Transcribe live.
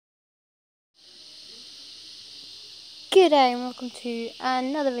G'day and welcome to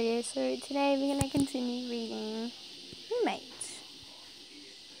another video. So today we're going to continue reading Roommates.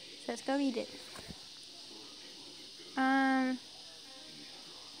 So let's go read it.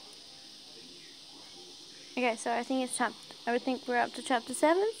 Okay, so I think we're up to chapter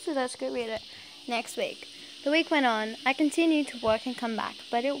 7, so let's go read it next week. The week went on. I continued to work and come back,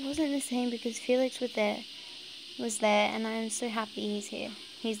 but it wasn't the same because Felix was there, and I am so happy he's here.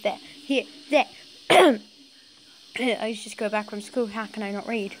 He's there. Here, there. I used to just go back from school. How can I not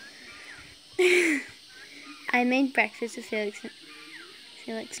read? I made breakfast with Felix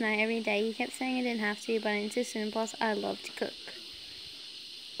and I every day. He kept saying I didn't have to, but I insisted, and plus I love to cook.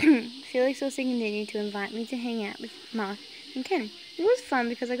 Felix also continued to invite me to hang out with Mark and Ken. It was fun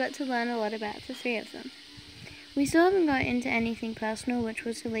because I got to learn a lot about the three of them. We still haven't got into anything personal, which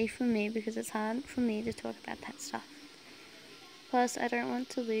was a relief for me because it's hard for me to talk about that stuff. Plus, I don't want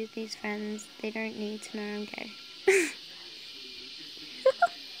to lose these friends. They don't need to know I'm gay.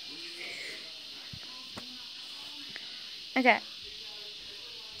 Okay.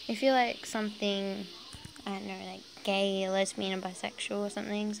 If you like something, I don't know, like gay, lesbian, or bisexual or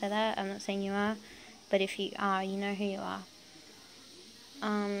something like that, I'm not saying you are, but if you are, you know who you are.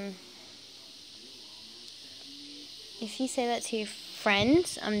 If you say that to your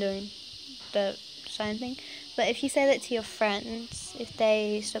friends, I'm doing the sign thing, but if you say that to your friends, if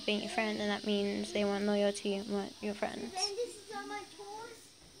they stop being your friend, then that means they weren't loyal to you and weren't your friends. Then this is on my toes.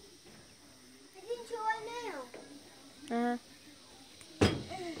 I didn't show right now.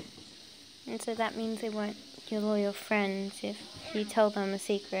 And so that means they weren't your loyal friends if you tell them a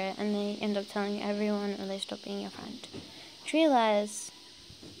secret and they end up telling everyone or they stop being your friend. Just realize,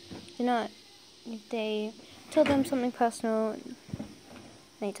 if they tell them something personal,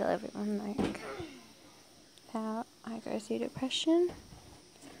 they tell everyone, like how I go through depression.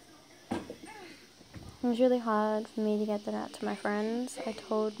 It was really hard for me to get that out to my friends. I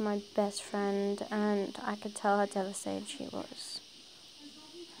told my best friend and I could tell how devastated she was.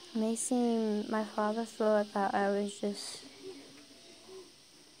 My father thought that I was just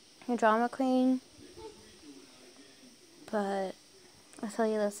a drama queen, but I'll tell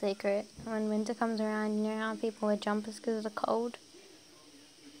you the secret. When winter comes around, you know how people wear jumpers because of the cold?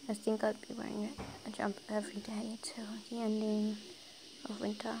 I think I'd be wearing a jumper every day till the ending of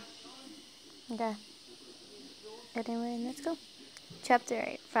winter. Okay. Anyway, let's go. Chapter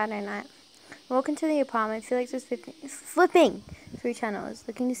 8, Friday night. Walk into the apartment. Felix was flipping through channels,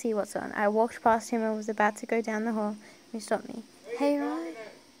 looking to see what's on. I walked past him and was about to go down the hall. He stopped me. Hey, Ryan.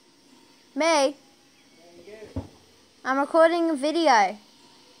 May. I'm recording a video.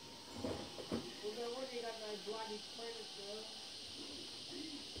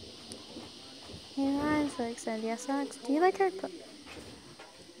 Hey, Ryan. Felix said, yes, Alex. Do you like Harry Potter?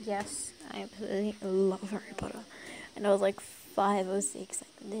 Yes, I absolutely love Harry Potter. And I was like 5 or 6,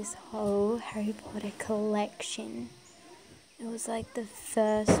 like this whole Harry Potter collection. It was like the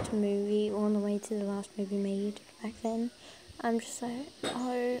first movie all the way to the last movie made back then. I'm just like,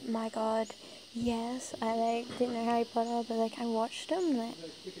 oh my god, yes, I didn't know Harry Potter, but I watched them,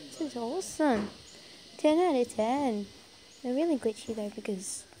 this is awesome. 10 out of 10. They're really glitchy though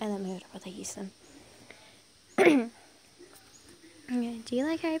because I let my older brother use them. Okay, do you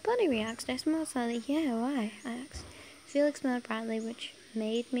like Harry Potter? We asked. I smiled slightly. Yeah, why? I asked. Felix smiled brightly, which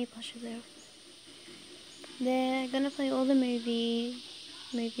made me blush a little. They're gonna play all the movies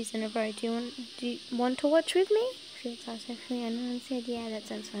in a row. Do you want to watch with me? Felix asked actually, and I said, yeah, that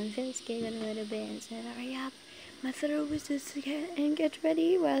sounds fun. Felix giggled a little bit and said, hurry up. My throat was just to get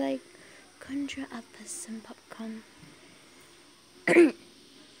ready while I conjure up some popcorn.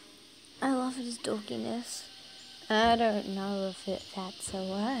 I love his dorkiness. I don't know if that's a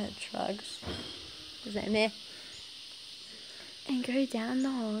word, shrugs. Is that me? And go down the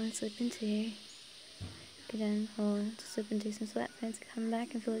hall and slip into some sweatpants and come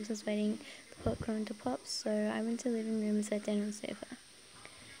back, and Felix was waiting the popcorn to pop, so I went to the living room and sat down on the sofa.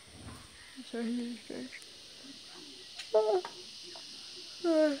 I'm sorry,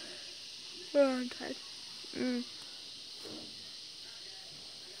 I'm tired.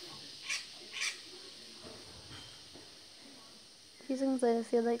 A few seconds later,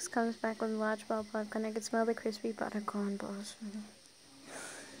 Felix comes back with a large bowl of popcorn. I could smell the crispy buttercorn balls.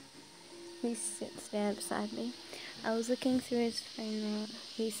 He sits down beside me. I was looking through his phone.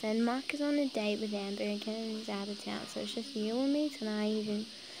 He said, Mark is on a date with Amber and Ken is out of town, so it's just you and me tonight.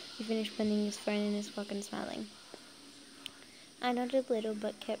 He finished putting his phone in his pocket and smiling. I nodded a little,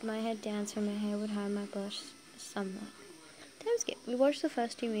 but kept my head down so my hair would hide my blush somewhat. Time skip. We watched the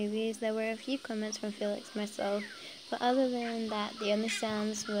first 2 movies. There were a few comments from Felix and myself, but other than that, the only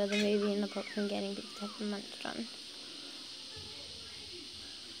sounds were the movie and the popcorn getting picked up and munched on.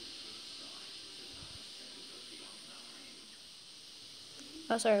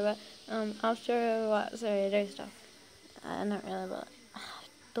 Oh, sorry, but after what? Sorry, those stuff. Not really, but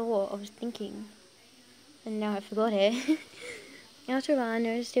thought I was thinking, and now I forgot it. After a while, I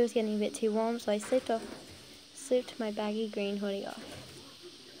noticed it was getting a bit too warm, so I slipped my baggy green hoodie off.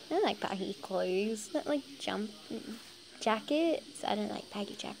 I don't like baggy clothes, not like jackets. I don't like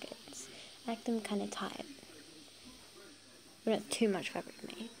baggy jackets. I like them kind of tight, but not too much fabric for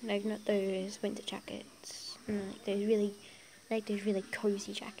me. Like not those winter jackets. Like those really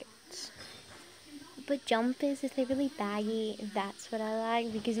cozy jackets. But jumpers, if they're really baggy, that's what I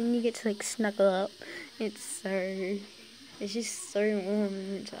like, because then you get to like snuggle up. It's just so warm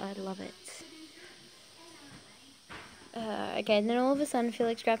and I love it. Okay, then all of a sudden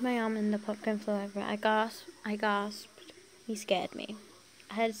Felix grabbed my arm and the popcorn flew over. I gasped. He scared me.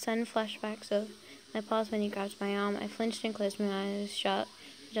 I had sudden flashbacks of my past when he grabbed my arm. I flinched and closed my eyes shut.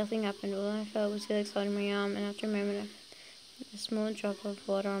 Nothing happened. All I felt was Felix holding my arm, and after a moment, a small drop of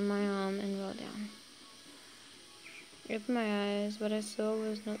water on my arm and rolled down. I opened my eyes. What I saw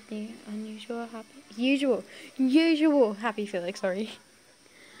was not the usual happy Felix, sorry.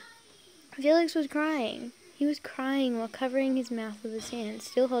 Felix was crying. He was crying while covering his mouth with his hand,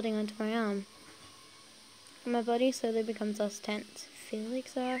 still holding onto my arm. My body slowly becomes less tense.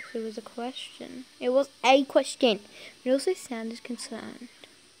 Felix asked. It was a question. It was a question. It also sounded concerned.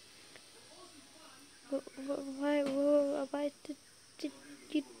 Why did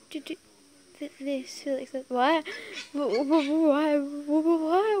you do this? Felix said, why? Why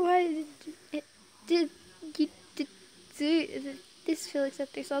did you do this? Felix said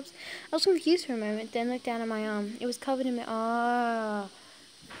through sobs. I was confused for a moment, then looked down at my arm. It was covered in my... Oh,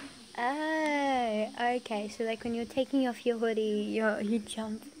 okay. So like when you're taking off your hoodie, you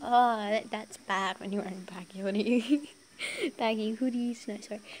jump. Oh, that's bad when you're wearing baggy hoodie, baggy hoodies. No,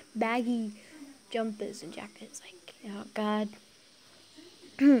 sorry, baggy jumpers and jackets. Like, oh god.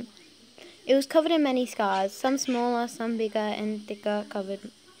 It was covered in many scars, some smaller, some bigger and thicker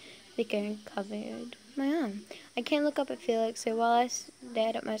and covered my arm. I can't look up at Felix, so while I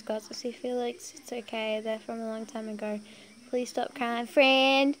stared at my scars, I see Felix. It's okay. They're from a long time ago. Please stop crying,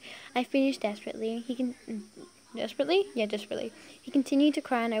 friend. I finished desperately. Desperately? Yeah, desperately. He continued to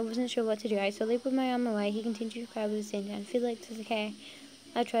cry and I wasn't sure what to do. I slowly put my arm away. He continued to cry with his hand down. Felix, it's okay.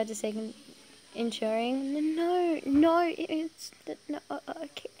 I tried to say ensuring. No, it's no,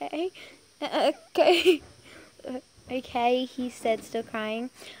 okay. Okay. Okay, he said, still crying.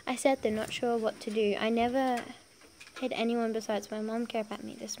 I sat there, not sure what to do. I never had anyone besides my mom care about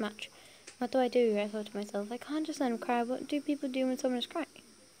me this much. What do? I thought to myself. I can't just let him cry. What do people do when someone is crying?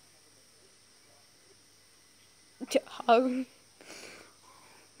 Oh.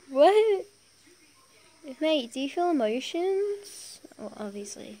 What? Mate, do you feel emotions? Well,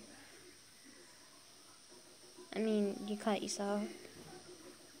 obviously. I mean, you cut yourself.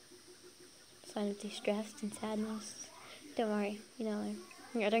 Sign of distress and sadness. Don't worry, you know,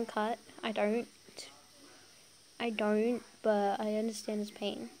 I don't cut. I don't, but I understand his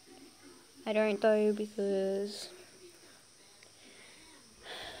pain. I don't though because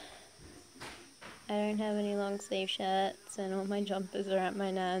I don't have any long sleeve shirts and all my jumpers are at my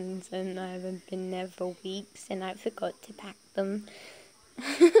nan's and I haven't been there for weeks and I forgot to pack them.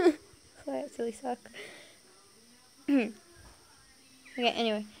 So that really suck. Okay,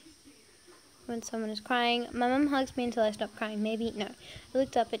 anyway. When someone is crying, my mum hugs me until I stop crying. Maybe, no. I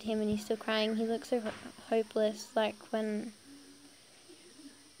looked up at him and he's still crying. He looks so hopeless, like when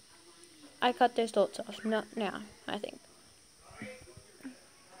I cut those thoughts off. Not now, I think.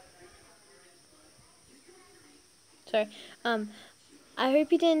 Sorry. I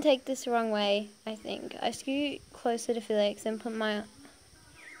hope you didn't take this the wrong way, I think. I scooted closer to Felix and put my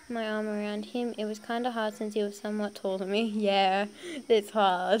arm around him. It was kind of hard since he was somewhat taller than me. Yeah, it's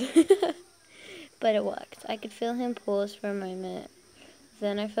hard. But it worked. I could feel him pause for a moment.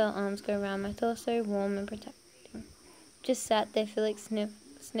 Then I felt arms go around my torso, warm and protecting. Just sat there, Felix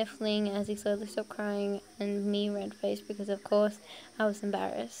sniffling as he slowly stopped crying, and me red-faced because, of course, I was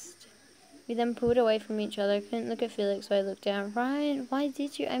embarrassed. We then pulled away from each other. I couldn't look at Felix, so I looked down. Ryan, why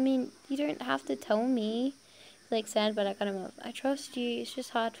did you? I mean, you don't have to tell me. Felix said, but I cut him off. I trust you. It's just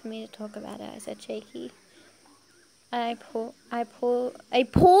hard for me to talk about it, I said, shaky. A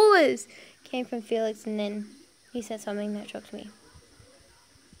pause came from Felix, and then he said something that shocked me.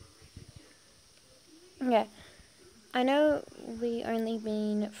 Okay, I know we only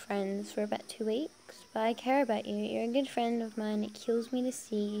been friends for about 2 weeks, but I care about you. You're a good friend of mine. It kills me to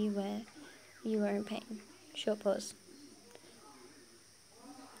see you where you are in pain. Short pause.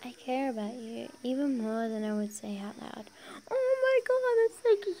 I care about you even more than I would say out loud. Oh my god, that's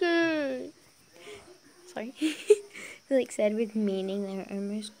so cute. Sorry. Felix said with meaning that I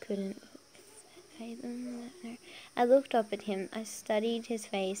almost couldn't say them. I looked up at him. I studied his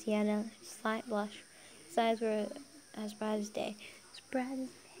face. He had a slight blush. His eyes were as bright as day. As bright as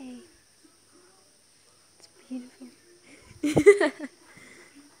day. It's beautiful.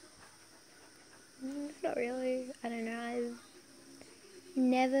 Not really. I don't know. I've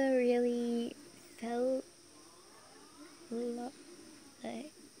never really felt like, I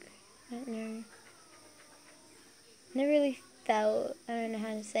don't know. Never really felt, I don't know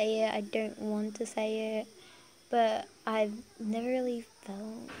how to say it. I don't want to say it. But I've never really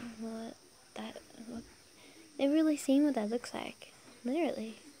felt never really seen what that looks like.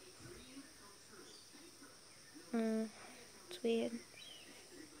 Literally. It's weird.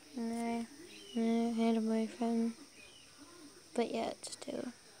 No, I had a boyfriend. But yeah, it's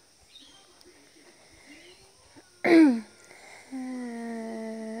still.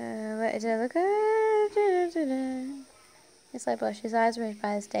 What did I look at? His light blush, his eyes were red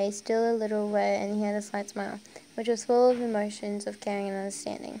by his day, still a little wet, and he had a slight smile, which was full of emotions of caring and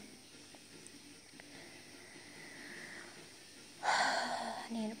understanding.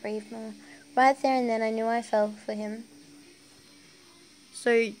 I need to breathe more. Right there and then I knew I fell for him.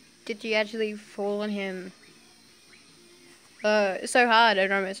 So, did you actually fall on him? It's so hard,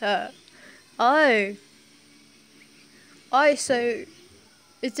 it almost hurt. Oh, so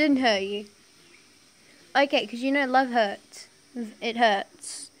it didn't hurt you. Okay, because you know love hurts. It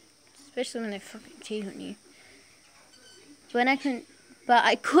hurts. Especially when they fucking cheat on you. But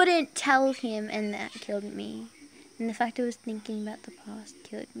I couldn't tell him, and that killed me. And the fact I was thinking about the past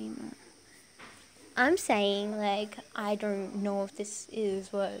killed me more. I'm saying, like, I don't know if this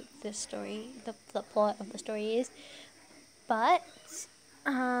is what the story, the plot of the story is, but,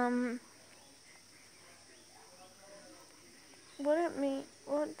 are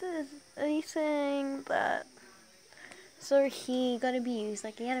you saying that, so he got abused,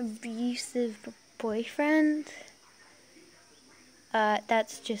 like, he had an abusive boyfriend?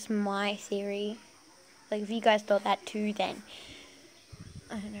 That's just my theory. Like, if you guys thought that too, then,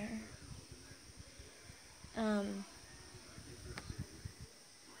 I don't know.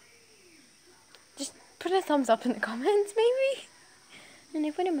 Just put a thumbs up in the comments, maybe? And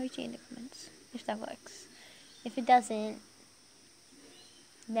I put emoji in the comments, if that works. If it doesn't,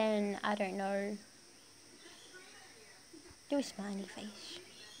 then I don't know. Do a smiley face.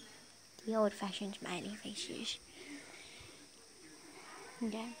 The old-fashioned smiley faces.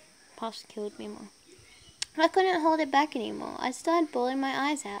 Yeah, past killed me more. I couldn't hold it back anymore. I started bawling my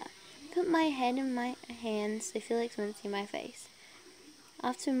eyes out. Put my head in my hands so Felix wouldn't see my face.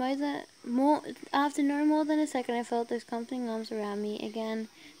 After no more than a second, I felt those comforting arms around me again,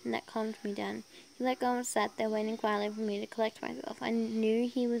 and that calmed me down. He let go and sat there waiting quietly for me to collect myself. I knew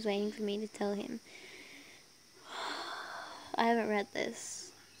he was waiting for me to tell him. I haven't read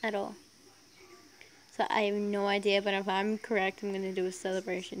this at all, so I have no idea, but if I'm correct, I'm going to do a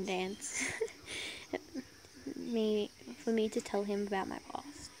celebration dance. For me to tell him about my past.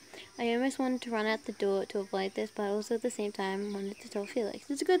 I almost wanted to run out the door to avoid this, but also at the same time wanted to tell Felix.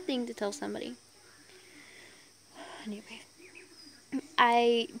 It's a good thing to tell somebody. Anyway,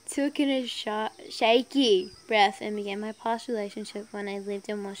 I took in a shaky breath and began my past relationship when I lived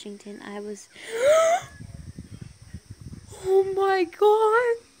in Washington. I was... Oh my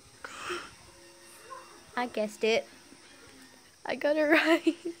god! I guessed it. I got it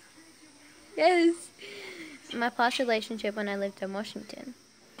right. Yes. My past relationship when I lived in Washington.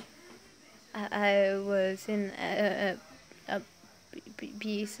 I was in a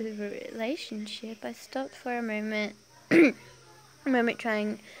abusive relationship. I stopped for a moment,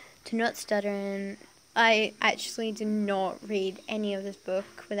 trying to not stutter, and I actually did not read any of this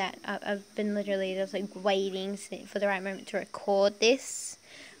book without. I've been literally just like waiting for the right moment to record this.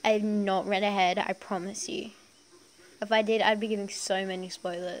 I have not read ahead, I promise you. If I did, I'd be giving so many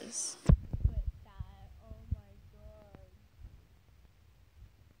spoilers.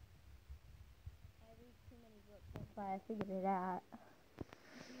 I figured it out.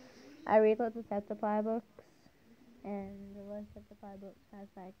 I read lots of Septiplier books, and the last Septiplier books has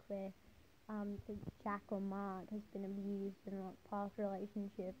like where Jack or Mark has been abused in a past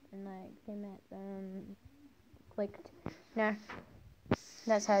relationship, and like they met clicked. No,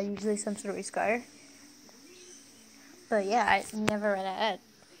 that's how usually some stories go. But yeah, I never read it.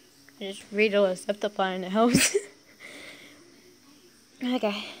 I just read a lot of Septiplier and it helps.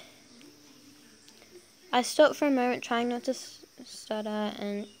 Okay. I stopped for a moment, trying not to stutter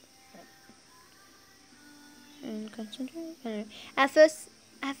and concentrate. I don't know. At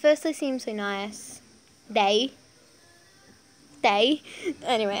first they seemed so nice. day.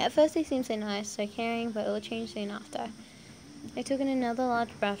 Anyway, at first they seemed so nice, so caring, but it all changed soon after. I took in another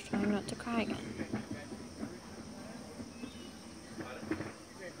large breath, trying not to cry again.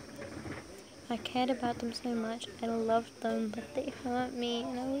 I cared about them so much. I loved them, but they hurt me,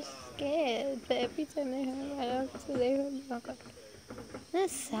 and I was scared. But every time they hurt me, after they hurt me, oh God.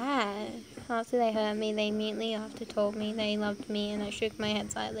 That's sad. After they hurt me, they immediately after told me they loved me, and I shook my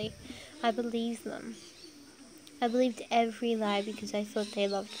head slightly. I believed them. I believed every lie because I thought they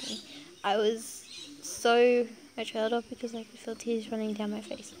loved me. I trailed off because I could feel tears running down my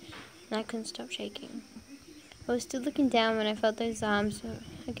face, and I couldn't stop shaking. I was still looking down when I felt those arms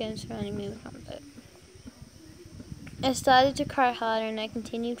again surrounding me with comfort. I started to cry harder, and I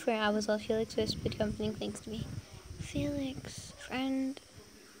continued for hours while Felix whispered comforting things to me. Felix, friend,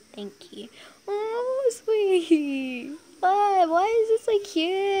 thank you. Oh, sweet. Why is this so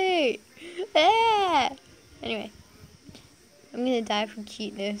cute? Ah. Anyway, I'm gonna die from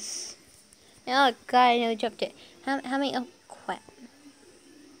cuteness. Oh God, I nearly dropped it. How many? Oh crap.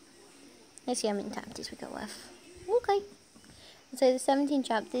 Let's see how many chapters we got left. Okay. So the 17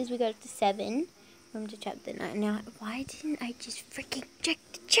 chapters, we got up to 7. I'm to chapter 9 now. Why didn't I just freaking check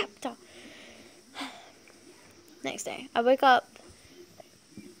the chapter? Next day, I woke up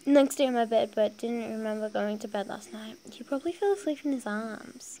next day in my bed, but didn't remember going to bed last night. He probably fell asleep in his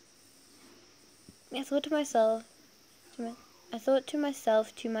arms. I thought to myself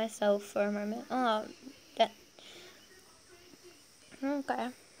for a moment. Oh, that. Okay.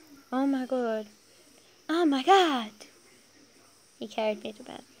 Oh my God. Oh my God. He carried me to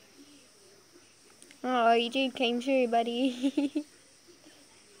bed. Oh, you did came through, buddy.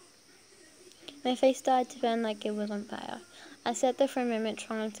 My face started to burn like it was on fire. I sat there for a moment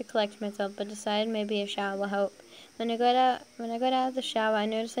trying to collect myself, but decided maybe a shower will help. When I got out of the shower, I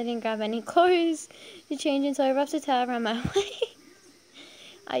noticed I didn't grab any clothes to change into, so I wrapped a towel around my waist.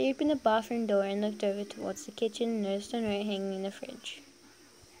 I opened the bathroom door and looked over towards the kitchen and noticed a note hanging in the fridge.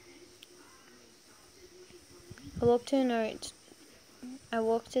 I walked to the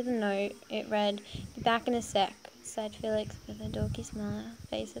note. It read, "Be back in a sec," sighed Felix with a dorky smile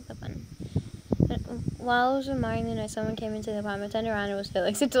face at the button. While I was admiring the note, someone came into the apartment. I turned around, it was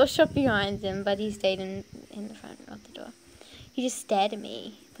Felix. The door shut behind him, but he stayed in the front of the door. He just stared at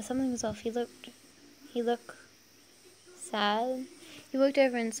me, but something was off. He looked sad. He walked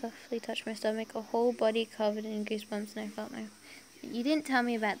over and softly touched my stomach, a whole body covered in goosebumps, and I felt my... You didn't tell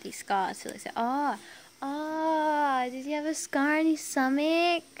me about these scars, Felix said. Did he have a scar on his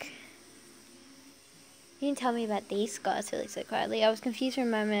stomach? You didn't tell me about these scars, Felix said quietly. I was confused for a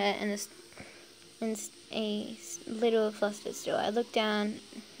moment and a little flustered still. I looked down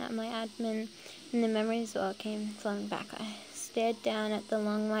at my abdomen, and the memories all came flowing back. I stared down at the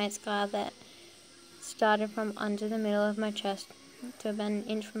long white scar that started from under the middle of my chest to about an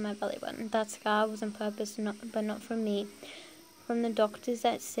inch from my belly button. That scar was on purpose, but not from me. From the doctors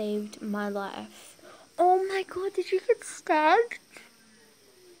that saved my life. Oh my God, did you get stabbed?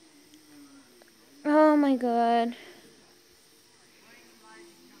 Oh my God.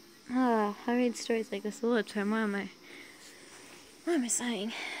 I read stories like this all the time. What am I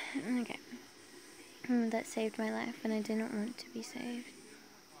saying? Okay. That saved my life when I didn't want to be saved.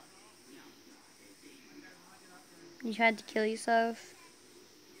 You tried to kill yourself?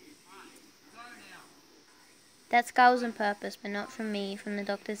 That scar was on purpose, but not from me, from the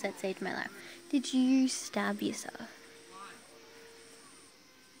doctors that saved my life. Did you stab yourself?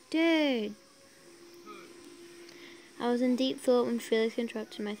 Dude. I was in deep thought when Felix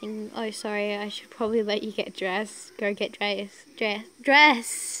interrupted my thinking. Oh, sorry, I should probably let you get dressed. Go get dressed.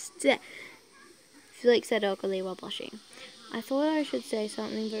 Felix said awkwardly while blushing. I thought I should say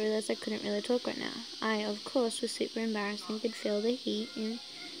something, but realized I couldn't really talk right now. I, of course, was super embarrassed and could feel the heat in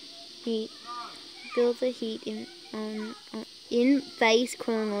face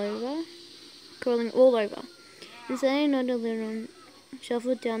crawling all over. Instead, I nodded a little and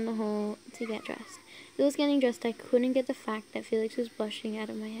shuffled down the hall to get dressed. As I was getting dressed, I couldn't get the fact that Felix was blushing out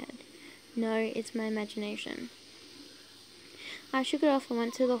of my head. No, it's my imagination. I shook it off and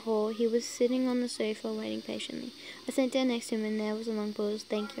went to the hall. He was sitting on the sofa waiting patiently. I sat down next to him and there was a long pause.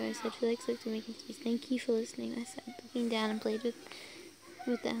 Thank you, I said. Felix looked at me confused. Thank you for listening, I said, looking down and played with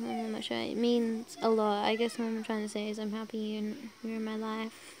the helmet on my shirt. It means a lot. I guess what I'm trying to say is I'm happy you're in my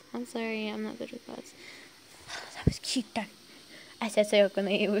life. I'm sorry, I'm not good with words. That was cute though. I said so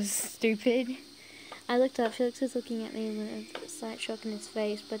awkwardly, it was stupid. I looked up. Felix was looking at me with a slight shock in his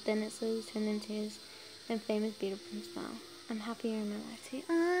face, but then it slowly turned into his famous beautiful smile. I'm happier in my life too.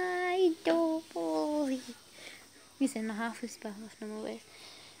 I don't. You said my half whisper, half normal voice.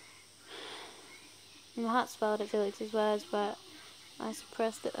 My heart swelled at Felix's words, but I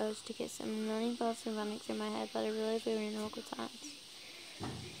suppressed the urge to kiss him. A million thoughts were running through my head, but I realized we were in awkward times.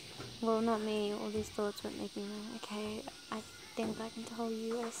 Well, not me. All these thoughts won't make me know. Okay, I think I can tell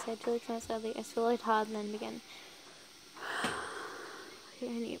you. I said Felix most sadly. I swallowed hard and then began.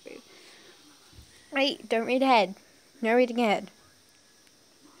 Wait, don't read ahead. No reading ahead.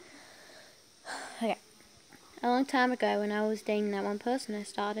 Okay. A long time ago, when I was dating that one person I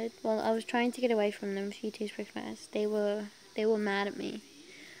started, well, I was trying to get away from them. She teased Christmas. They were mad at me.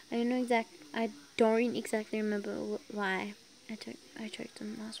 I don't exactly remember why. I choked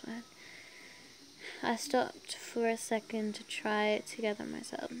on the last word. I stopped for a second to try it together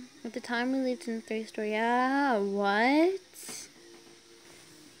myself. At the time, we lived in a 3-story. What?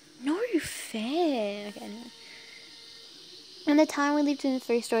 No fair. Okay. Anyway. At the time, we lived in a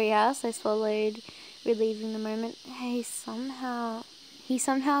 3-story house. I swallowed, relieving the moment. He somehow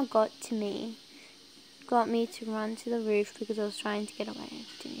got me to run to the roof because I was trying to get away.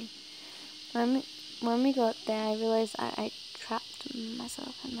 When we got there, I realized I trapped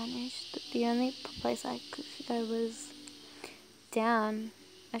myself and vanished. The only place I could go was down.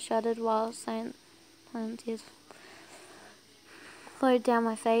 I shuddered while silent tears flowed down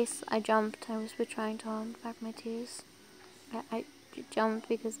my face. I jumped. I whispered, trying to hold back my tears. I jumped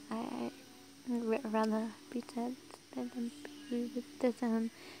because I rather be dead than be with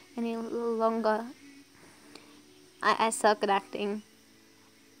them any longer. I suck at acting.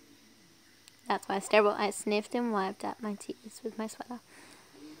 That's why it's terrible. I sniffed and wiped out my tears with my sweater.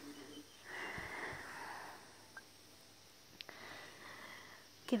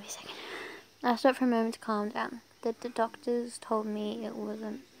 Give me a second. I stopped for a moment to calm down. The doctors told me it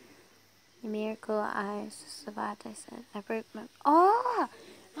wasn't a miracle I survived, I said. I broke my... Oh,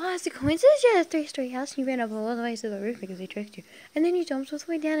 it's a coincidence you had a 3-story house and you ran up all the way to the roof because they tricked you. And then you jumped all the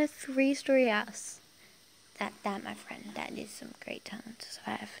way down a 3-story house. That, my friend, that is some great talent to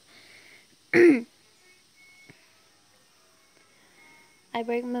survive. I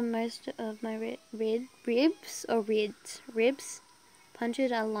broke most of my ribs. Punched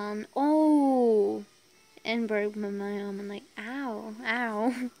a lung. Oh! And broke my arm. I'm like, ow.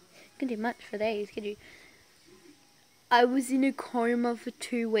 Couldn't do much for days, could you? I was in a coma for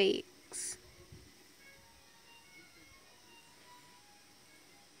 2 weeks.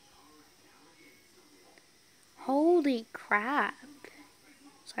 Holy crap.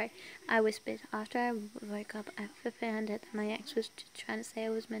 Sorry, I whispered. After I woke up, I found out that my ex was trying to say I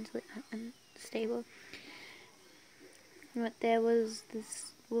was mentally unstable. But there was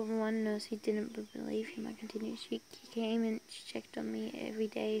this one nurse who didn't believe him. I continued. She came and she checked on me every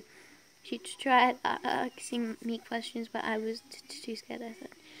day. She tried asking me questions, but I was too scared. I said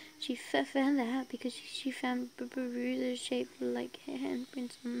she found out because she found bruises shaped like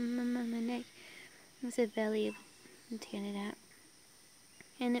handprints on my neck. I said barely able to get it out.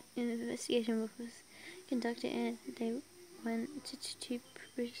 An investigation was conducted, and they went to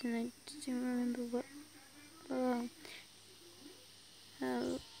prison. I don't remember what.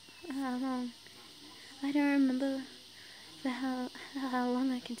 How long? I don't remember for how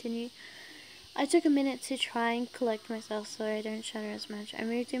long. I continued. I took a minute to try and collect myself so I don't shudder as much. I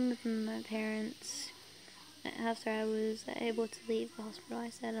moved in with my parents. After I was able to leave the hospital, I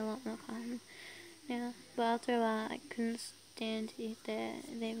said a lot more calm. Yeah, but after a while, I couldn't stand it there.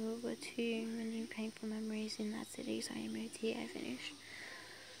 There were too many painful memories in that city, so I moved here. I finished.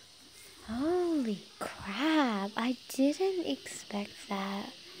 Holy crap! I didn't expect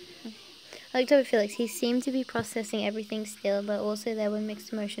that. I looked over Felix. He seemed to be processing everything still, but also there were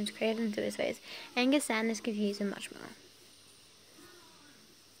mixed emotions created into his face. Anger, sadness, confusion, and much more.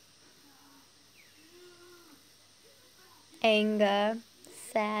 Anger,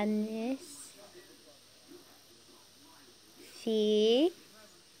 sadness, fear,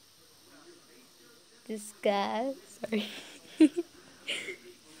 disgust, sorry,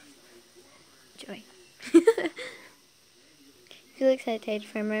 joy. Felix hesitated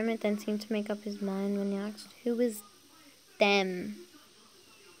for a moment, then seemed to make up his mind when he asked, who was them?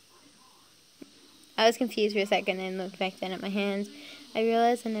 I was confused for a second and looked back then at my hands. I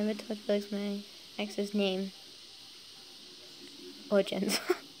realized I never told Felix my ex's name. Or gender.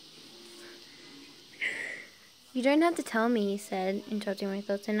 You don't have to tell me, he said, interrupting my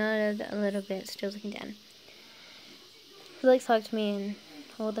thoughts. I nodded a little bit, still looking down. Felix hugged me and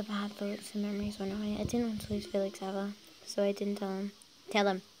all the bad thoughts and memories went away. I didn't want to lose Felix ever, so I didn't tell him.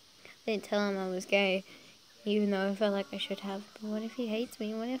 I didn't tell him I was gay, even though I felt like I should have. But what if he hates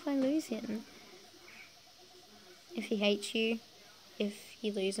me? What if I lose him? If he hates you, if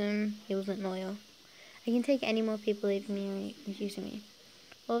you lose him, he wasn't loyal. I can take any more people leaving me or accusing me.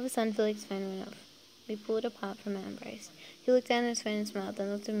 All of a sudden, Felix's phone went off. We pulled apart from our embrace. He looked down at his phone and smiled, then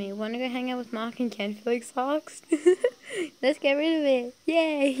looked at me. Want to go hang out with Mark and Ken? Felix asked. Let's get rid of it.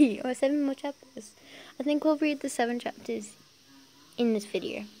 Yay! Or 7 more chapters. I think we'll read the 7 chapters in this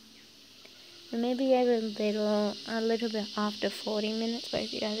video. And maybe a little bit after 40 minutes, but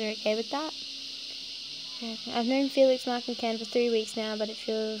if you guys are okay with that. I've known Felix, Mark and Ken for 3 weeks now, but it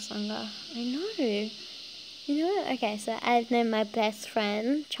feels longer. I know. You know what? Okay, so I've known my best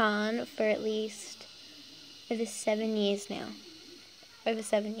friend, Chan, for at least over 7 years now. Over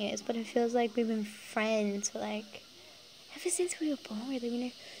 7 years, but it feels like we've been friends for like, ever since we were born, really. We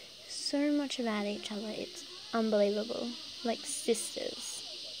know so much about each other. It's unbelievable. Like sisters.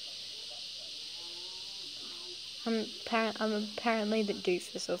 I'm apparently the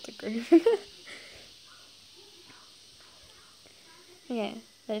doofus of the group. Yeah,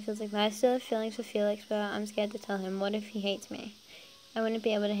 but it feels like that. I still have feelings for Felix, but I'm scared to tell him. What if he hates me? I wouldn't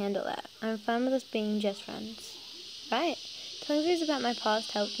be able to handle that. I'm fine with us being just friends. Right? Telling things about my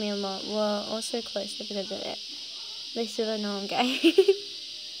past helped me a lot. We're also closer because of it. They still don't know I'm gay.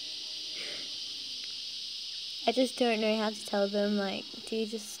 I just don't know how to tell them. Like, do you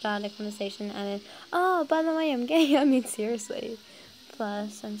just start a conversation and then, oh, by the way, I'm gay? I mean, seriously.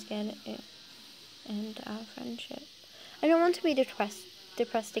 Plus, I'm scared of it and our friendship. I don't want to be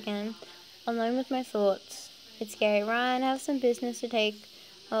depressed again. Alone with my thoughts. It's scary. Ryan, I have some business to take.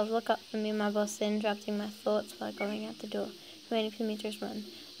 Look up for me. My boss is interrupting my thoughts while going out the door, waiting for me to respond.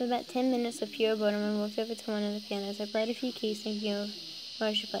 With about 10 minutes of pure boredom, I walked over to one of the pianos. I played a few keys, thinking of what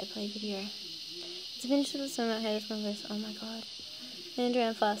I should play video. It's finished with the song. I heard this one voice. Oh my god. I turned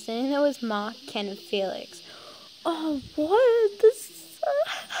around fast, and there was Mark, Ken, and Felix. Oh, what?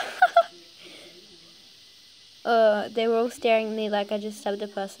 They were all staring at me like I just stabbed a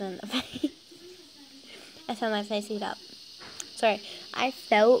person in the face. I felt my face heat up. Sorry, I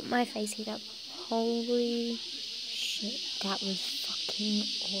felt my face heat up. Holy shit, that was fucking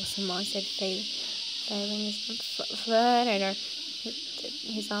awesome. I said flailing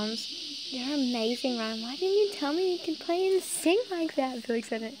his arms. You're amazing, Ryan. Why didn't you tell me you can play and sing like that? Felix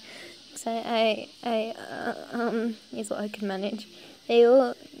said it. So is what I could manage. They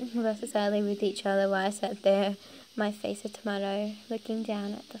all conversed silently with each other while I sat there, my face a tomato, looking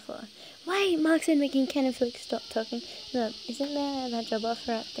down at the floor. Wait, Mark said, making Ken and Felix stop talking. Look, isn't there that job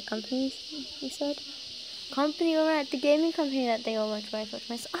offer at the company, he said? Company, alright, the gaming company that they all worked for. I thought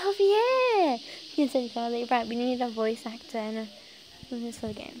to myself, oh yeah! He said, Charlie, right, we need a voice actor and a this for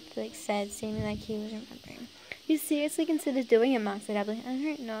the game. Felix said, seeming like he was remembering. You seriously considered doing it, Mark said happily. I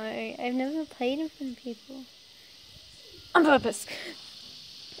don't know. I've never played in front of people. On purpose.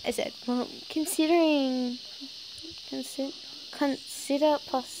 I said, well, consider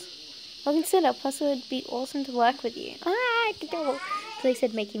plus it would be awesome to work with you. Ah, go. Felix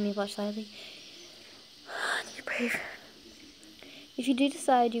said, making me blush slightly. I need to breathe. If you do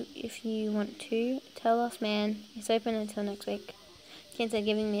decide if you want to, tell us, man. It's open until next week. Ken said,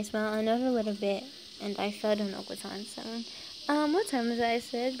 giving me a smile. I nodded a little bit, and I felt an awkward silence. What time was it? I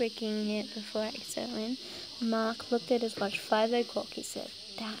said, breaking it before I settled in. Mark looked at his watch. 5 o'clock, he said.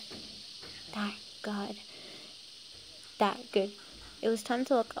 That good. It was time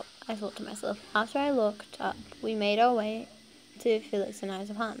to look up, I thought to myself. After I looked up, we made our way to Felix and I's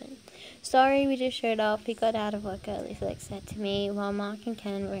apartment. Sorry, we just showed up. We got out of work early, Felix said to me, while Mark and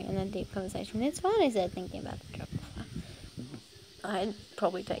Ken were in a deep conversation. It's fine, I said, thinking about the job offer. I'd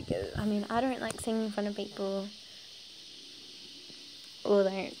probably take it. I mean, I don't like singing in front of people, or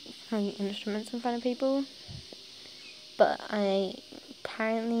like playing instruments in front of people, but I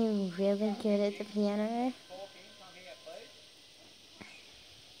apparently really good at the piano.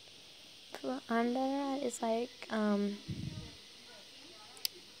 What I'm better at is like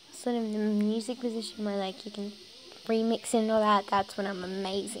sort of the music position where like you can remix and all that. That's what I'm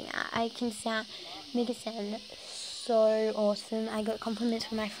amazing at. I can make it sound so awesome. I got compliments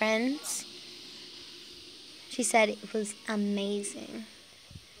from my friends. She said it was amazing.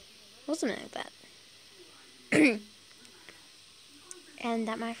 Wasn't it that? And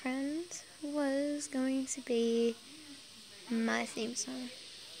that, my friends, was going to be my theme song.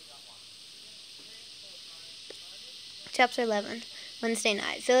 Chapter 11. Wednesday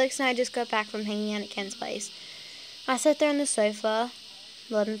night. Felix and I just got back from hanging out at Ken's place. I sat there on the sofa,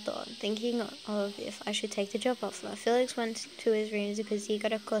 lot in thought, thinking of if I should take the job offer. Felix went to his room because he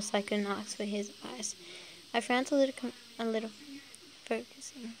got a call so I couldn't ask for his advice. I frowned a little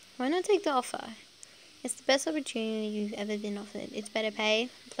focusing. Why not take the offer? It's the best opportunity you've ever been offered. It's better pay,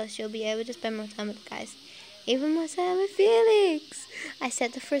 plus you'll be able to spend more time with the guys. Even more time with Felix! I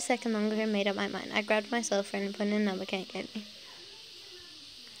sat there for a second longer and made up my mind. I grabbed my cell phone and put in a number Ken gave me.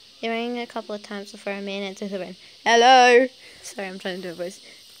 It rang a couple of times before a man answered the phone. Hello. Sorry, I'm trying to do a voice.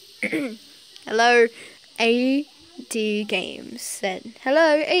 Hello, AD Games said.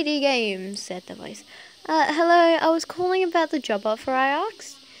 Hello, AD Games said the voice. Hello, I was calling about the job offer I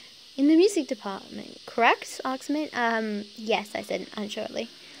asked. In the music department, correct? Asked me. Yes, I said unsurely.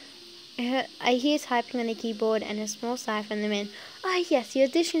 I hear typing on the keyboard and a small sigh from the man. Ah, yes, the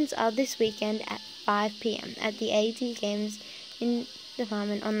auditions are this weekend at 5 p.m. at the AD Games in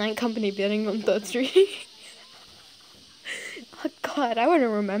Department Online Company building on 3rd Street. Oh, God, I want to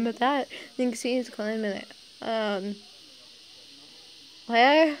remember that. I think she is calling me like,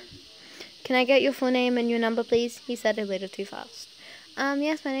 where? Can I get your full name and your number, please? He said a little too fast.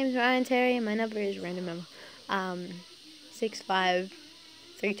 Yes, my name is Ryan Terry, and my number is random number.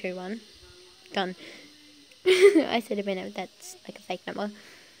 65321. Done. I said a bit nervous. That's like a fake number.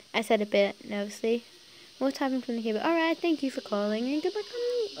 I said a bit nervously. More typing from the keyboard. Alright, thank you for calling, and good luck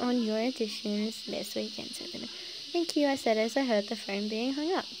on your auditions this weekend, said the man. Thank you, I said as I heard the phone being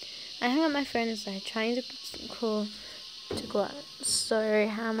hung up. I hung up my phone and started trying to call out. So,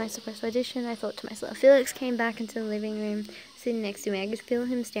 how am I supposed to audition? I thought to myself. Felix came back into the living room, sitting next to me. I could feel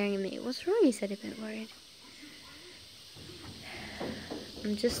him staring at me. What's wrong? He said, a bit worried.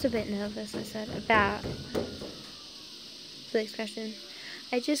 I'm just a bit nervous, I said, about Felix's question.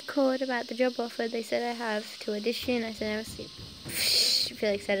 I just called about the job offer. They said I have to audition. I said I was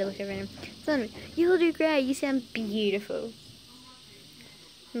Felix said, I looked over at him. You'll do great. You sound beautiful.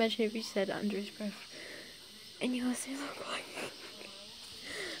 Imagine if you said under his breath. And you also look like...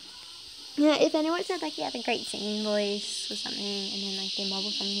 Yeah, if anyone said like you have a great singing voice or something, and then like they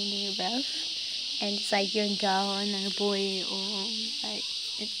mumble something into your breath, and it's like you're a girl and then a boy, or like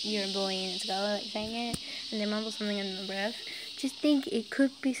you're a boy and it's a girl like saying it, and they mumble something under the breath, just think it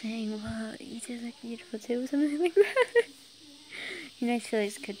could be saying, well, you just look beautiful too, or something like that. You know,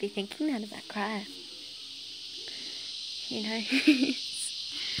 Felix could be thinking that about Cry. You know.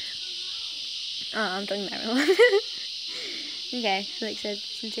 Oh, I'm talking about everyone. Okay, Felix said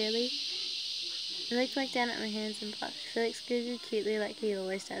sincerely. Felix looked down at my hands and blushed. Felix giggled cutely like he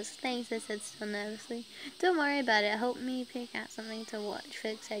always does. Thanks, I said still nervously. Don't worry about it. Help me pick out something to watch,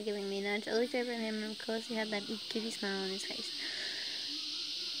 Felix said, giving me a nudge. I looked over at him and of course he had that giddy smile on his face.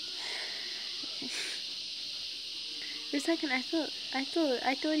 For a second I thought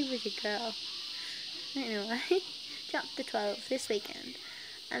he was a girl. I don't know why. Chapter 12, this weekend.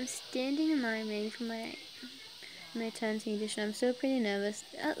 I'm standing in line waiting for my turn to audition. I'm still pretty nervous.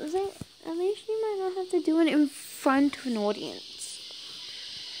 At least you might not have to do it in front of an audience.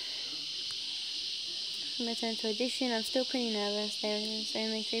 For my turn to audition, I'm still pretty nervous. There's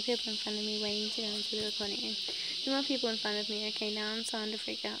only 3 people in front of me waiting to go into the recording room. 2 more people in front of me. Okay, now I'm starting to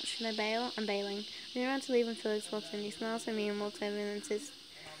freak out. Should I bail? I'm bailing. I'm around to leave when Felix walks in. He smiles at me and walks over and sits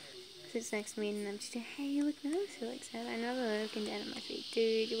next to me and I'm just like, hey, you look nervous, Felix said. I know they're looking down at my feet.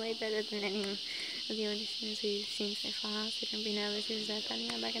 Dude, you're way better than any of the auditions we've seen so far, so don't be nervous. He said, patting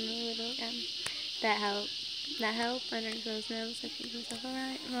my back in a little. That helped. I don't feel as nervous. I think to myself,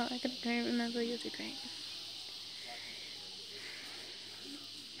 alright, well, I don't remember. You'll do great.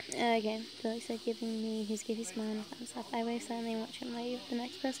 Okay, Felix said, giving me his giddy smile and a thumbs up. I wave silently and watch him leave. The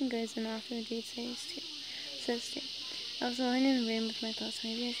next person goes and after the dude says to. I was alone in the room with my thoughts.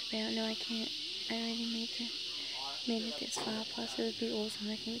 Maybe I should bail. No, I can't. I already made it this far. Plus, it would be awesome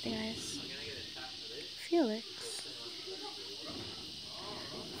working with the guys. Felix.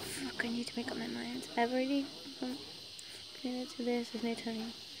 Fuck, I need to make up my mind. I've already committed to this. There's no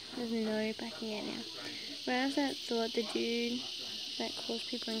turning. There's no backing it now. When I was that thought, the dude that calls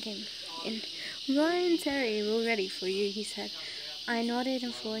people and came in. Ryan Terry, we're ready for you, he said. I nodded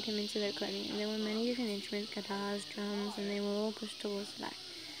and followed him into the recording room. There were many different instruments, guitars, drums, and they were all pushed towards the back.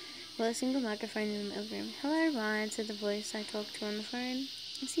 With a single microphone in the middle of the room. Hello, Ryan, said the voice I talked to on the phone.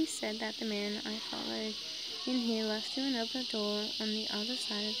 As he said that, the man I followed in here left through an open door on the other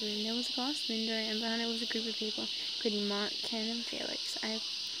side of the room. There was a glass window, and behind it was a group of people, including Mark, Ken, and Felix. I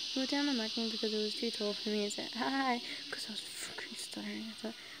put down the microphone because it was too tall for me and said, hi, because I was fucking stuttering. I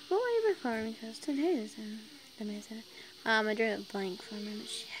thought, what were you recording? Because today is the man said, I drew a blank for a moment.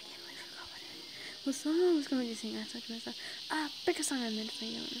 Shit, I can't believe I forgot what it is. Well, someone was going to sing. I thought to myself, pick a song I meant to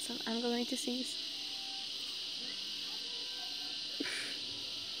sing. I'm going to sing.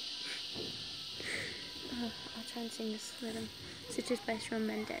 I'll try and sing this rhythm. Citrus by Shawn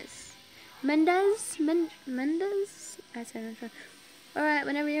Mendes. Mendes? I said, alright,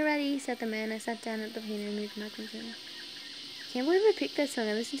 whenever you're ready, said the man. I sat down at the piano and moved my computer. Can't believe I picked that song.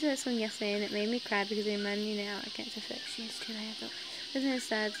 I listened to that song yesterday and it made me cry because it reminded me now I can't fix. She's too late. I thought it wasn't as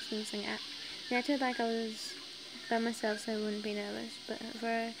sad as sing. I acted like I was by myself so I wouldn't be nervous. But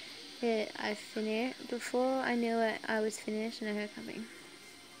for I finished. Before I knew it, I was finished and I heard coming.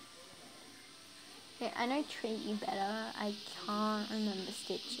 Okay, I know treat you better. I can't remember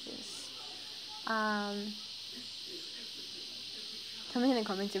stitches. Tell me in the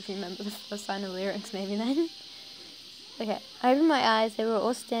comments if you remember the first line of lyrics, maybe then. Okay, I opened my eyes. They were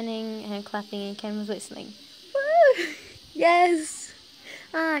all standing and clapping, and Ken was whistling. Woo! Yes!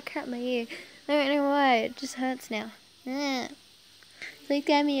 Ah, I cracked my ear. I don't know why. It just hurts now. Yeah. So he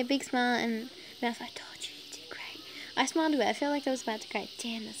gave me a big smile and mouth. I told you did great. I smiled a bit. I felt like I was about to cry.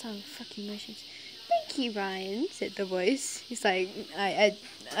 Damn, that's all fucking emotions. Thank you, Ryan, said the voice. He's like,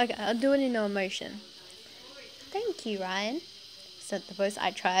 I'll do it in no emotion. Thank you, Ryan, said the voice.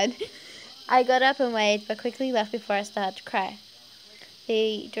 I tried. I got up and waved, but quickly left before I started to cry.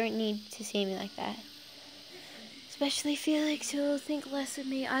 They don't need to see me like that. Especially Felix, who'll think less of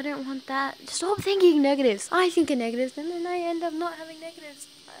me. I don't want that. Stop thinking negatives. I think of negatives, and then I end up not having negatives.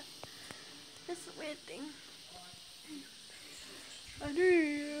 That's a weird thing. I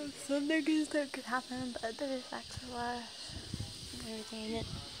know some negatives that could happen, but the effects are worse. Irritating it.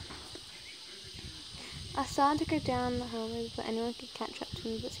 I started to go down the hallway before anyone could catch up to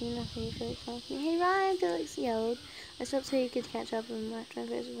me, but seeing nothing, Felix found me. Hey Ryan, Felix yelled. I stopped so he could catch up and watched my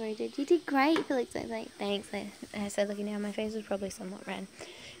face before he did. You did great, Felix. I was like, thanks. I said, looking down, my face was probably somewhat red.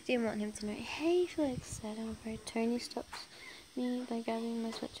 Didn't want him to know. Hey, Felix said. I'm afraid. Tony stopped me by grabbing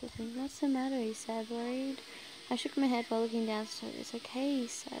my sweatshirt. What's the matter? He said, worried. I shook my head while looking down. So it's okay, he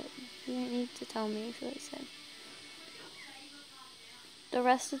said. You don't need to tell me, Felix said. The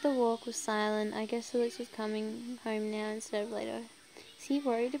rest of the walk was silent. I guess Felix was coming home now instead of later. Is he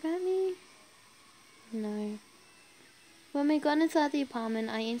worried about me? No. When we got inside the apartment,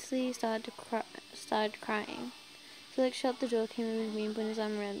 I instantly started crying. Felix shut the door, came over to me, and put his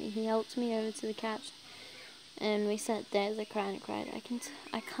arm around me. He helped me over to the couch, and we sat there as I cried and cried.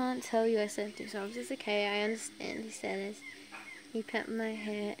 I can't tell you, I said to himself. It's okay, I understand, he said as he pet my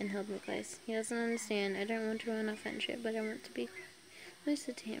hair and held me close. He doesn't understand. I don't want to ruin our friendship, but I want to be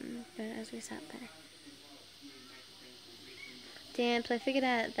closer to him as we sat there. Damn, so I figured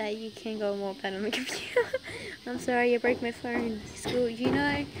out that you can go and walk out on the computer. I'm sorry, I broke my phone. School, you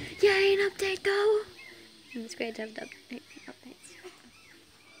know. Yay, an update though! It's great to have updates.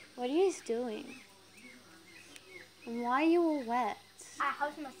 What are you doing? And why are you all wet? I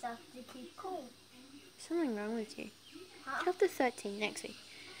helped myself to keep cool. Something wrong with you. Huh? Chapter 13 next week.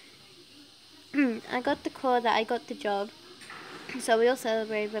 I got the call that I got the job. So we all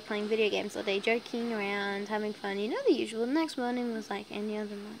celebrated by playing video games all day, joking around, having fun, you know, the usual. The next morning was like any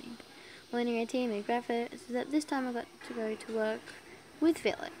other morning. Morning routine, make breakfast, except this time I got to go to work with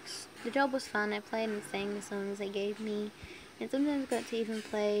Felix. The job was fun. I played and sang the songs they gave me, and sometimes got to even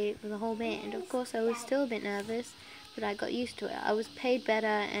play with a whole band. Of course, I was still a bit nervous, but I got used to it. I was paid better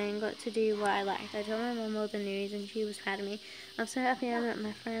and got to do what I liked. I told my mom all the news, and she was proud of me. I'm so happy I met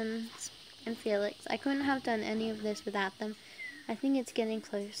my friends and Felix. I couldn't have done any of this without them. I think it's getting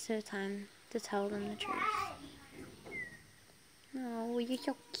close to the time to tell them the truth. Oh, you're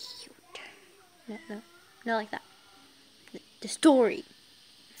so cute. No, not like that. The story.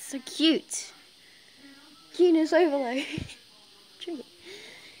 It's so cute. Cuteness overload. True.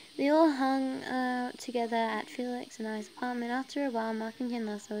 They all hung together at Felix and I's apartment. After a while, Mark and Ken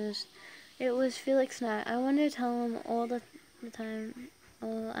left. It was Felix and I wanted to tell them all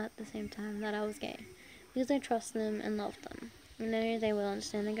at the same time that I was gay. Because I trust them and love them. I know they will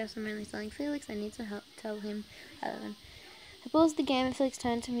understand. I guess I'm really telling Felix. I need to tell him. I paused the game and Felix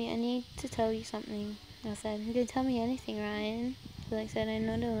turned to me. I need to tell you something. I said, you can tell me anything, Ryan. Felix said, I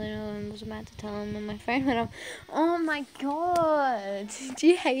nodded a little and was about to tell him when my phone went off. Oh my god. Do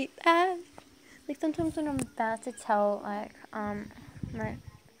you hate that? Like sometimes when I'm about to tell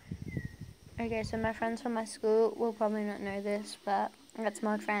so my friends from my school will probably not know this, but I got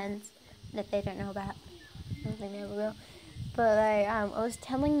smart friends that they don't know about. They never will. But I was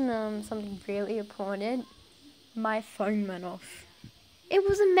telling them something really important. My phone went off. It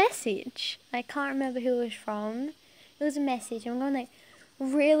was a message. I can't remember who it was from. It was a message. I'm going like,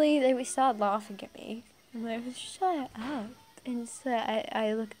 really? They would start laughing at me. I'm like, shut up. And so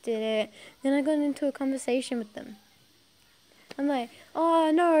I looked at it. Then I got into a conversation with them. I'm like,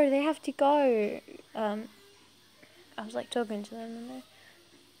 oh no, they have to go. I was like talking to them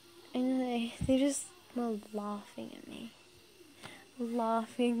and they just were laughing at me.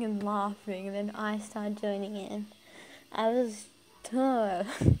 Laughing and laughing, and then I started joining in. I was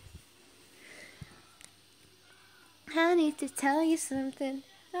tough. I need to tell you something.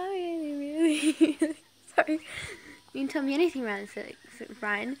 I really sorry. You can tell me anything, Ryan.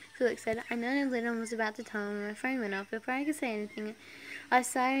 Felix said. I know Lyndon was about to tell him when my phone went off. Before I could say anything, I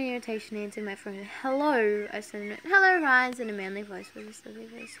sighed in irritation and answered my phone. Hello, I said. Hello, Ryan, in a manly voice. With a silly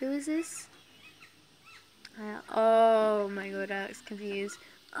voice. Who is this? Oh my god, Alex confused.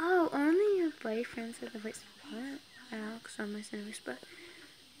 Oh, only your boyfriend, said the voice. What? Alex almost in a whisper.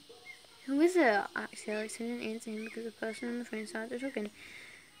 Who is it? Actually, Alex didn't answer him because the person on the phone started talking.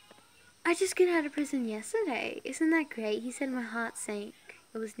 I just got out of prison yesterday. Isn't that great? He said. My heart sank.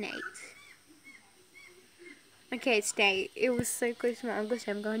 It was Nate. Okay, it's Nate. It was so close to my uncle's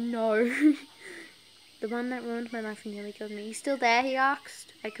head. I'm going, no. The one that ruined my life and nearly killed me. You still there? He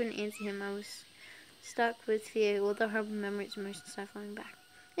asked. I couldn't answer him. I was stuck with fear. All the horrible memories and emotions started falling back.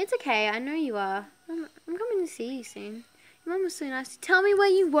 It's okay. I know you are. I'm coming to see you soon. Your mum was so nice to tell me where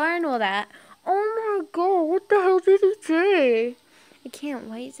you were and all that. Oh my god, what the hell did he say? I can't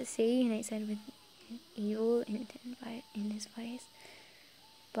wait to see you, Nate said with evil intent in his voice.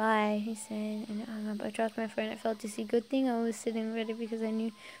 Bye, he said, and I hung up. I dropped my phone. I felt dizzy. Good thing I was sitting ready because I knew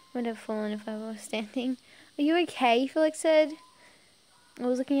I would have fallen if I was standing. Are you okay? Felix said. I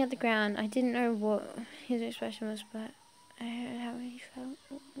was looking at the ground. I didn't know what his expression was, but I heard how he felt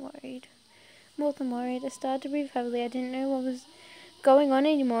worried. More than worried. I started to breathe heavily. I didn't know what was going on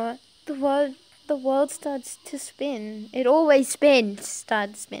anymore. The world starts to spin. It always spins.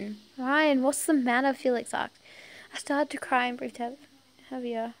 Started to spin. Ryan, what's the matter? Felix asked. I started to cry and breathed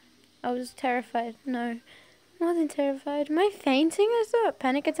heavier. I was terrified. No, more than terrified. Am I fainting? I thought.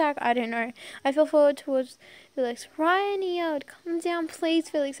 Panic attack? I don't know. I fell forward towards Felix. Ryan, he yelled. Calm down, please,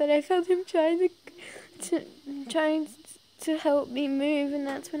 Felix said. I felt him trying to help me move, and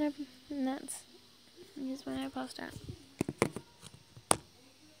that's when I passed out.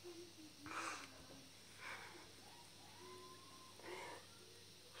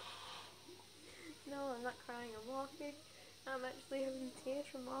 No, I'm not crying. I'm laughing. I'm actually having tears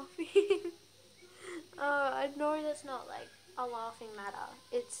from laughing. I know that's not like a laughing matter.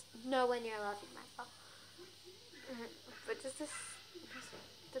 It's nowhere near a laughing matter. But just the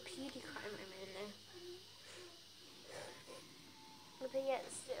Pewdiecry moment in there. But yet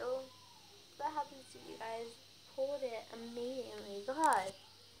still, if that happens to you guys, report it immediately. God.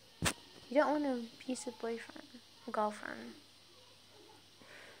 You don't want an abusive boyfriend or girlfriend.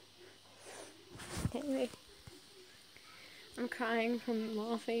 Anyway. I'm crying from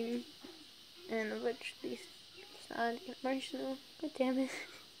laughing and I'm literally sad and emotional. God damn it.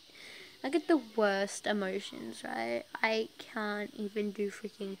 I get the worst emotions, right? I can't even do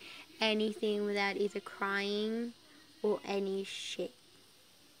freaking anything without either crying or any shit.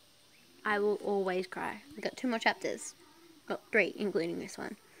 I will always cry. I got 2 more chapters. Well, 3, including this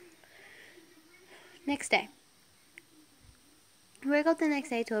one. Next day. I woke up the next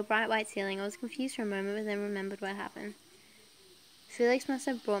day to a bright white ceiling. I was confused for a moment, but then remembered what happened. Felix must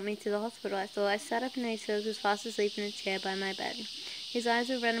have brought me to the hospital, I thought. I sat up and noticed Felix was fast asleep in a chair by my bed. His eyes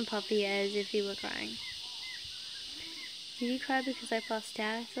were red and puffy as if he were crying. Did he cry because I passed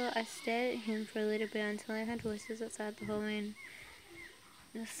out? I thought. I stared at him for a little bit until I heard voices outside the hallway and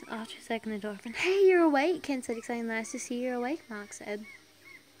just after a second the door opened. Hey, you're awake, Ken said, excited. Nice to see you're awake, Mark said.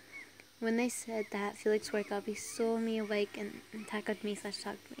 When they said that, Felix woke up. He saw me awake and tackled me /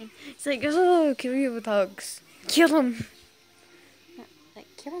 tugged me. He's like, oh, kill you with hugs. Kill him. Like,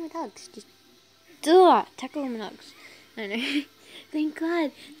 kill him with hugs. Just tackle him with hugs. I don't know. Thank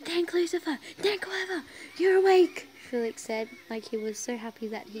God. Thank Lucifer. Thank whoever. You're awake, Felix said, like he was so happy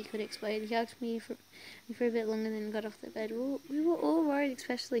that he could explode. He hugged me for a bit longer and then got off the bed. We were all worried,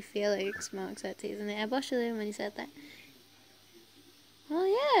 especially Felix, Mark said teasing. I blushed a little when he said that.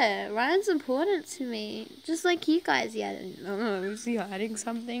 Oh yeah, Ryan's important to me. Just like you guys. Yeah, is he hiding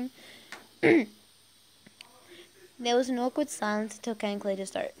something? There was an awkward silence until Ken cleared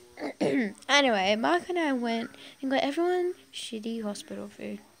his throat. Anyway, Mark and I went and got everyone shitty hospital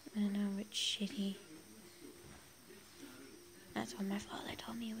food. I know it's shitty. That's what my father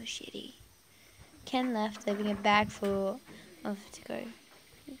told me, it was shitty. Ken left, leaving a bag full of to-go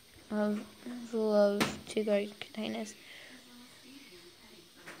containers.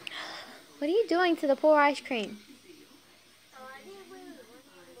 What are you doing to the poor ice cream?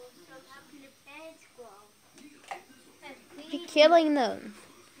 You're killing them.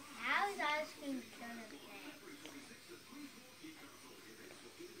 How is ice cream killing them?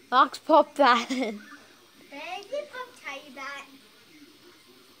 Max, pop that. Where did Bob tell you that?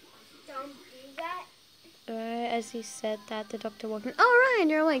 Don't do that. As he said that, the doctor walked in. Oh, Ryan,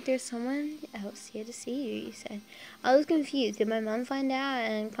 you're awake. There's someone else here to see you, he said. I was confused. Did my mom find out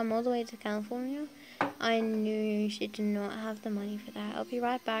and come all the way to California? I knew she did not have the money for that. I'll be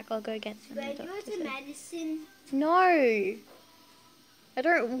right back. I'll go get some. But yours is medicine. No! I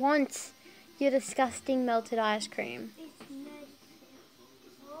don't want your disgusting melted ice cream. It's medicine.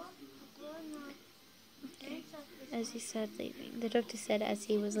 Okay. As he said, leaving. The doctor said as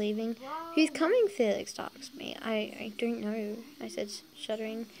he was leaving, "Who's coming?" Felix asked me. I don't know, I said,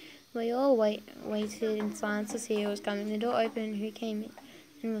 shuddering. We all waited in silence to see who was coming. The door opened and who came in.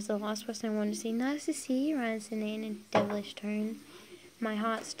 And was the last person I wanted to see. "Nice to see you," Ryan said in a devilish tone. My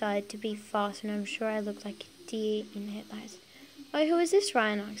heart started to beat fast, and I'm sure I looked like a deer in headlights. "Oh, who is this?"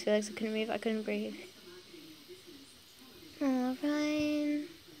 Ryan asked Felix. I couldn't move. I couldn't breathe. "Oh, Ryan,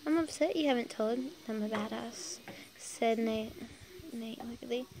 I'm upset you haven't told them about us," said Nate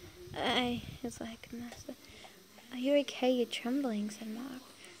wickedly. I was like, "Master, are you okay? You're trembling," said Mark.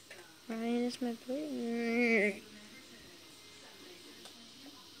 "Ryan is my boy."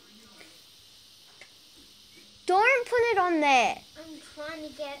 Don't put it on there. I'm trying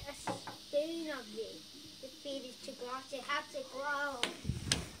to get a spoon of you to feed it to grass. It has to grow.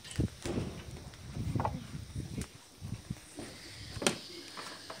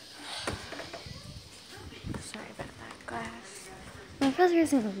 Sorry about that, guys. My brother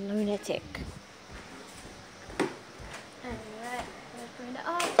is a lunatic. Alright,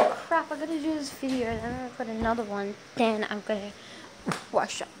 oh crap, I gotta do this video, then I'm gonna put another one, then I'm gonna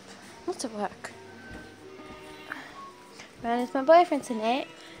wash up. Lots of work. Ryan is my boyfriend tonight.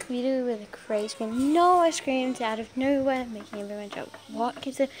 Video with a crazy scream. No, I screamed out of nowhere, making everyone joke. "What?"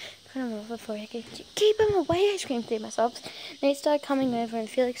 Keeps it. Put him off before I could keep him away. I screamed through myself. Nate started coming over, and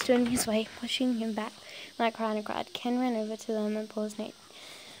Felix stood in his way, pushing him back. And I cried and cried. Ken ran over to them and pushed Nate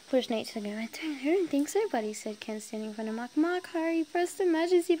to the ground. I don't think so, buddy," said Ken, standing in front of Mark. "Mark, hurry, press the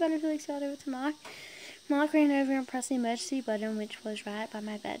emergency button." Felix yelled over to Mark. Mark ran over and pressed the emergency button, which was right by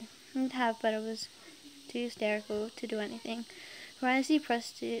my bed. I didn't have, but it was too hysterical to do anything. Right as he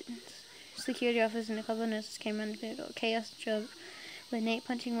pressed it, security officers and a couple of nurses came around the door. Chaos ensued, with Nate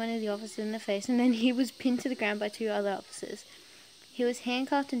punching one of the officers in the face, and then he was pinned to the ground by two other officers. He was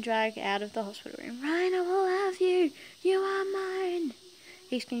handcuffed and dragged out of the hospital room. "Ryan, I will have you! You are mine!"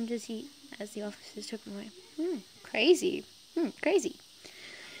 he screamed as the officers took him away. Crazy. Crazy.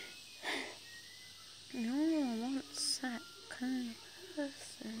 No one wants that kind of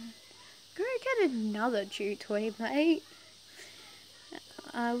person. Go get another chew toy, mate.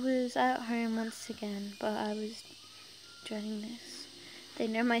 I was at home once again, but I was dreading this. They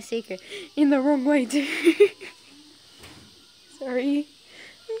know my secret in the wrong way too. Sorry.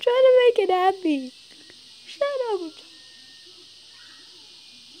 I'm trying to make it happy. Shut up.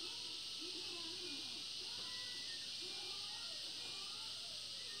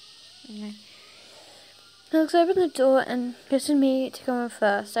 Okay. Felix opened the door and requested me to go in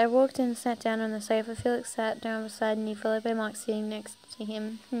first. I walked in and sat down on the sofa. Felix sat down beside me, followed by Mark sitting next to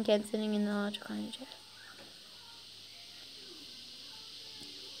him, and Ken sitting in the large reclining chair.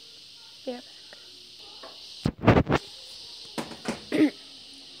 Be right back.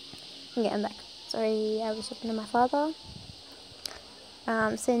 Okay, I'm back. Sorry, I was talking to my father.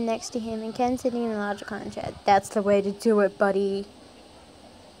 Sitting next to him, and Ken sitting in the large reclining chair. That's the way to do it, buddy.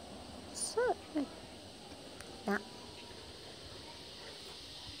 So, nah.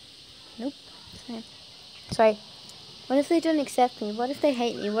 Nope. Sorry. What if they don't accept me? What if they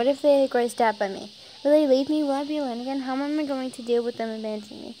hate me? What if they're grossed out by me? Will they leave me? Will I be alone again? How am I going to deal with them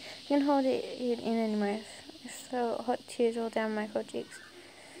abandoning me? I can't hold it in anymore. I felt hot tears all down my cold cheeks.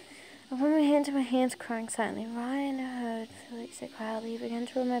 I put my hand to my hands, crying silently. Ryan, I heard Felix say quietly. He began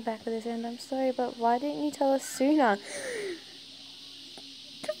to rub my back with his hand. "I'm sorry, but why didn't you tell us sooner?" "Felix,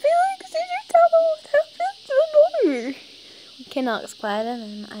 did you tell them what happened to you?" Ken asked quieter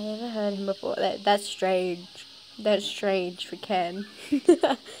than I ever heard him before. That's strange. That's strange for Ken.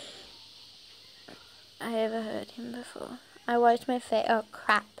 I ever heard him before. I washed my face. Oh,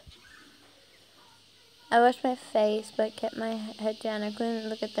 crap. I washed my face, but kept my head down. I couldn't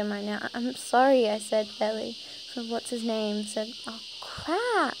look at them right now. "I'm sorry," I said barely. So what's his name? Said, "Oh,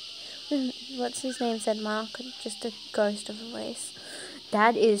 crap." What's his name? Said Mark, just a ghost of a voice.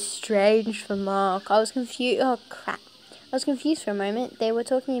 That is strange for Mark. I was confused. Oh, crap. I was confused for a moment. They were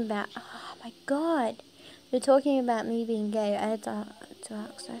talking about... Oh, my God. They were talking about me being gay. I had to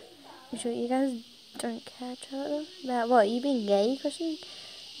ask her. "You sure you guys don't care each other?" "About what? You being gay?" Question.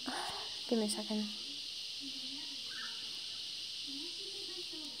 Give me a second.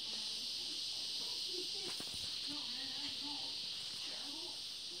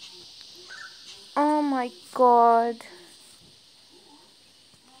 Oh my God.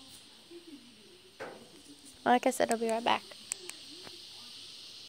 Like I said, I'll be right back.